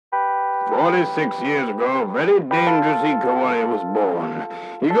46 years ago, a very dangerous eco-warrior was born.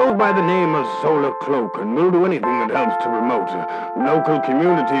 He goes by the name of Solar Cloak and will do anything that helps to promote local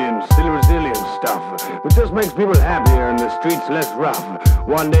community and still resilient stuff, which just makes people happier and the streets less rough.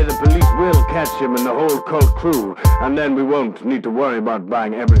 One day the police will catch him and the whole cult crew, and then we won't need to worry about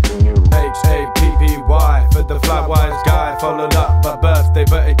buying everything new. H-A-P-P-Y for the fly-wise guy, followed up by birthday,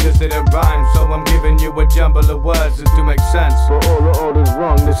 but it just didn't rhyme. So I'm giving you a jumble of words that do make sense. For all the orders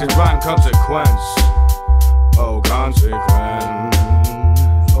wrong, this is rhyme consequence. Oh, consequence.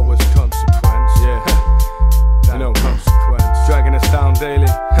 Oh, it's consequence, yeah. No consequence. Dragging us down daily.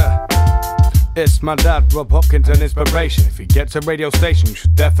 It's my dad, Rob Hopkins, an inspiration. If he gets a radio station, you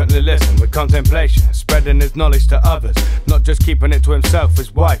should definitely listen with contemplation, spreading his knowledge to others, not just keeping it to himself,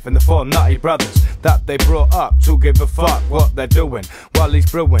 his wife, and the 4 nutty brothers that they brought up to give a fuck what they're doing while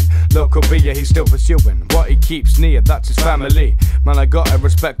he's brewing. Local beer he's still pursuing. What he keeps near, that's his family. Man, I gotta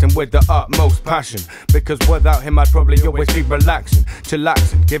respect him with the utmost passion, because without him I'd probably always be relaxing,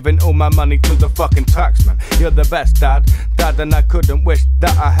 chillaxing, giving all my money to the fucking taxman. You're the best, Dad, and I couldn't wish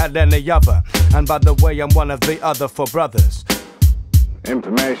that I had any other. And by the way, I'm one of the other 4 brothers.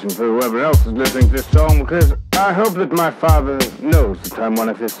 Information for whoever else is listening to this song, because I hope that my father knows that I'm one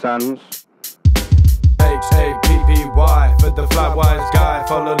of his sons. H-A-P-P-Y for the fly-wise guy,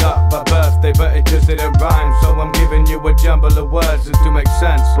 followed up by birthday, but it just didn't rhyme. So I'm giving you a jumble of words that do make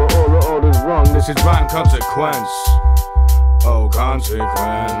sense. For all the orders wrong, this is rhyme consequence. Oh,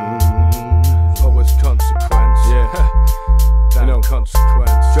 consequence. Oh, it's consequence, yeah. No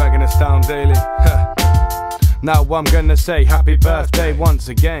consequence, dragging us down daily. Now I'm gonna say happy birthday once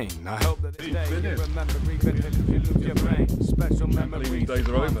again. I hope that this day you remember, even if you lose your brain. Special memories days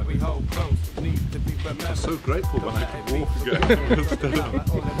are over. we hold close need to be remembered. I'm so grateful when I could walk again.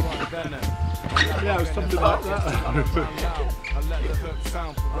 Yeah, it was something like that.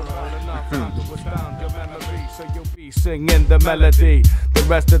 So you'll be singing the melody the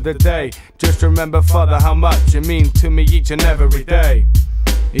rest of the day. Just remember, Father, how much you mean to me each and every day.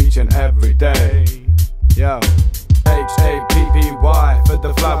 Each and every day. Yo. H-A-P-P-Y for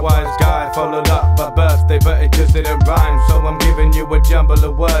the fly-wise guy, followed up by birthday, but it just didn't rhyme. So I'm giving you a jumble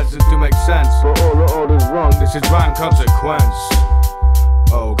of words that do make sense. For all the orders wrong, this is rhyme consequence.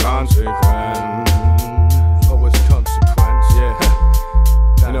 Oh, consequence.